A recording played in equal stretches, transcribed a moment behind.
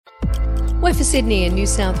We're for Sydney and New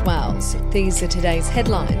South Wales. These are today's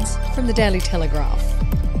headlines from the Daily Telegraph.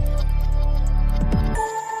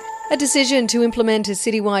 A decision to implement a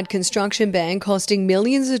citywide construction ban costing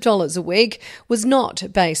millions of dollars a week was not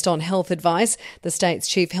based on health advice, the state's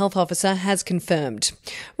chief health officer has confirmed.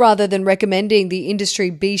 Rather than recommending the industry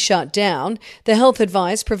be shut down, the health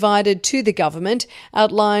advice provided to the government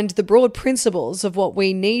outlined the broad principles of what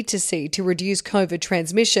we need to see to reduce COVID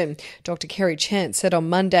transmission, Dr. Kerry Chant said on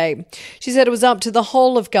Monday. She said it was up to the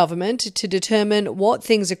whole of government to determine what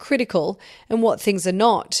things are critical and what things are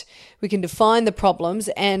not. We can define the problems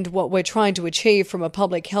and what we're trying to achieve from a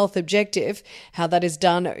public health objective. How that is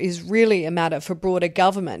done is really a matter for broader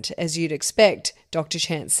government, as you'd expect, Dr.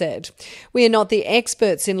 Chant said. We are not the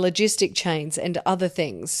experts in logistic chains and other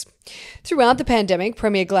things. Throughout the pandemic,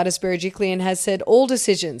 Premier Gladys Berejiklian has said all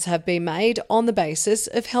decisions have been made on the basis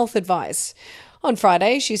of health advice. On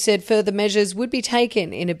Friday, she said further measures would be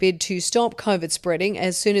taken in a bid to stop COVID spreading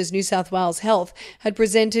as soon as New South Wales Health had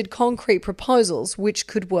presented concrete proposals which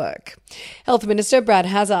could work. Health Minister Brad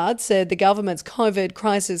Hazzard said the government's COVID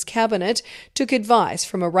crisis cabinet took advice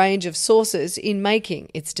from a range of sources in making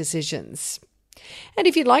its decisions. And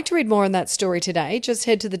if you'd like to read more on that story today, just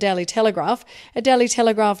head to the Daily Telegraph at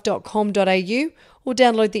dailytelegraph.com.au or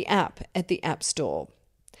download the app at the App Store.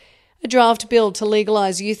 A draft bill to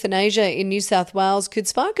legalise euthanasia in New South Wales could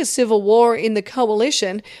spark a civil war in the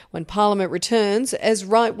coalition when Parliament returns as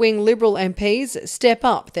right-wing Liberal MPs step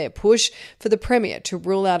up their push for the Premier to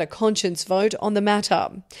rule out a conscience vote on the matter.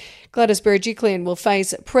 Gladys Berejiklian will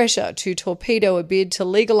face pressure to torpedo a bid to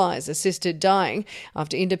legalise assisted dying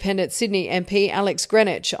after independent Sydney MP Alex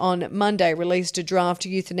Greenwich on Monday released a draft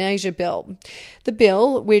euthanasia bill. The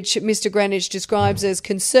bill, which Mr Greenwich describes as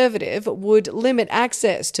conservative, would limit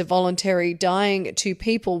access to voluntary dying to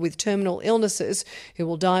people with terminal illnesses who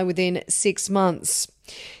will die within 6 months.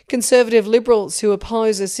 Conservative Liberals who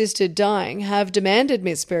oppose assisted dying have demanded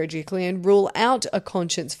Ms Berejiklian rule out a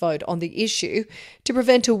conscience vote on the issue to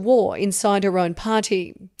prevent a war inside her own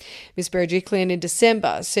party. Ms Berejiklian in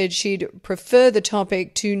December said she'd prefer the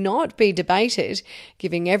topic to not be debated,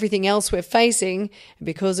 given everything else we're facing,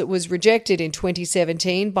 because it was rejected in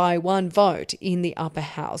 2017 by one vote in the upper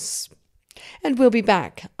house. And we'll be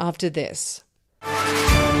back after this.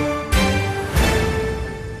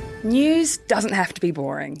 News doesn't have to be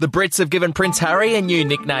boring. The Brits have given Prince Harry a new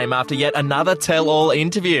nickname after yet another tell-all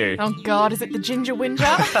interview. Oh God, is it the Ginger Whinger?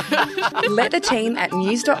 Let the team at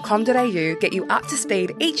news.com.au get you up to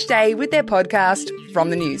speed each day with their podcast,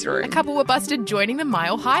 From the Newsroom. A couple were busted joining the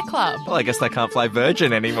Mile High Club. Well, I guess they can't play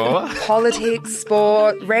Virgin anymore. Politics,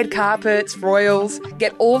 sport, red carpets, royals.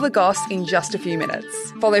 Get all the goss in just a few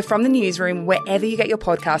minutes. Follow From the Newsroom wherever you get your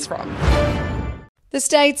podcast from. The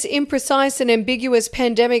state's imprecise and ambiguous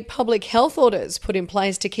pandemic public health orders put in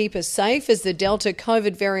place to keep us safe as the Delta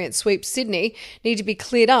COVID variant sweeps Sydney need to be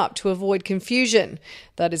cleared up to avoid confusion.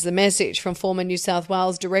 That is the message from former New South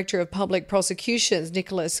Wales Director of Public Prosecutions,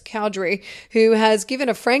 Nicholas Cowdery, who has given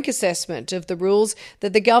a frank assessment of the rules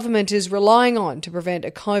that the government is relying on to prevent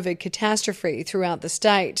a COVID catastrophe throughout the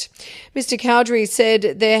state. Mr Cowdery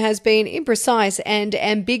said there has been imprecise and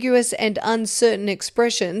ambiguous and uncertain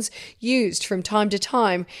expressions used from time to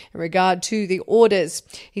time in regard to the orders.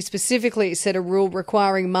 He specifically said a rule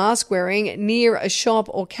requiring mask wearing near a shop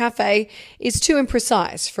or cafe is too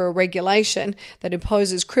imprecise for a regulation that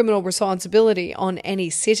imposes criminal responsibility on any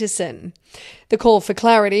citizen. The call for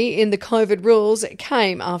clarity in the COVID rules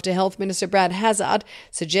came after Health Minister Brad Hazzard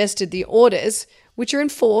suggested the orders, which are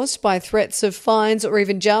enforced by threats of fines or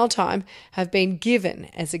even jail time, have been given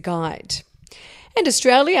as a guide. And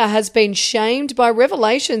Australia has been shamed by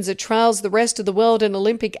revelations it trails the rest of the world in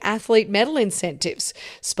Olympic athlete medal incentives,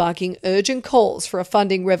 sparking urgent calls for a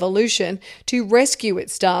funding revolution to rescue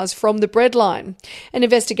its stars from the breadline. An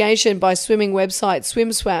investigation by swimming website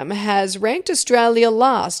SwimSwam has ranked Australia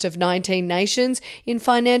last of 19 nations in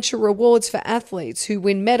financial rewards for athletes who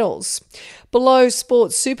win medals. Below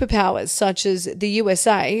sports superpowers such as the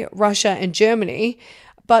USA, Russia and Germany,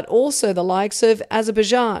 but also the likes of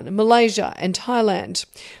Azerbaijan, Malaysia and Thailand.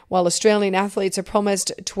 While Australian athletes are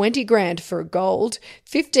promised $20,000 for a gold,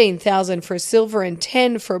 $15,000 for a silver and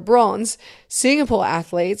 $10,000 for a bronze, Singapore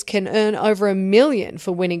athletes can earn over $1 million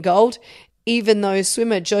for winning gold, even though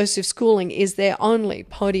swimmer Joseph Schooling is their only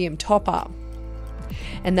podium topper.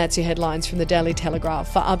 And that's your headlines from the Daily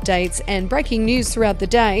Telegraph. For updates and breaking news throughout the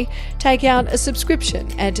day, take out a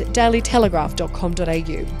subscription at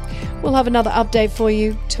dailytelegraph.com.au. We'll have another update for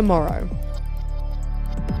you tomorrow.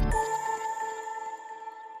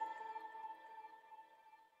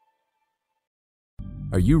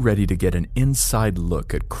 Are you ready to get an inside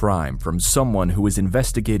look at crime from someone who has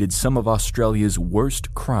investigated some of Australia's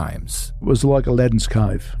worst crimes? It was like Aladdin's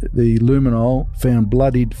Cave. The luminol found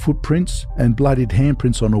bloodied footprints and bloodied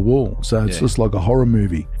handprints on a wall, so it's just like a horror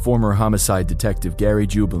movie. Former homicide detective Gary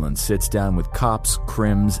Jubilant sits down with cops,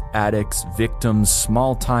 crims, addicts, victims,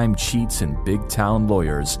 small-time cheats, and big-town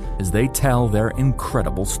lawyers as they tell their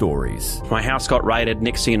incredible stories. My house got raided.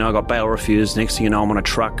 Next thing you know, I got bail refused. Next thing you know, I'm on a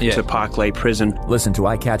truck to Parklea Prison. Listen to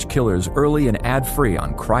I Catch Killers early and ad-free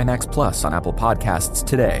on Crimex Plus on Apple Podcasts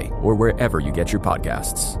today or wherever you get your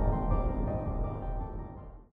podcasts.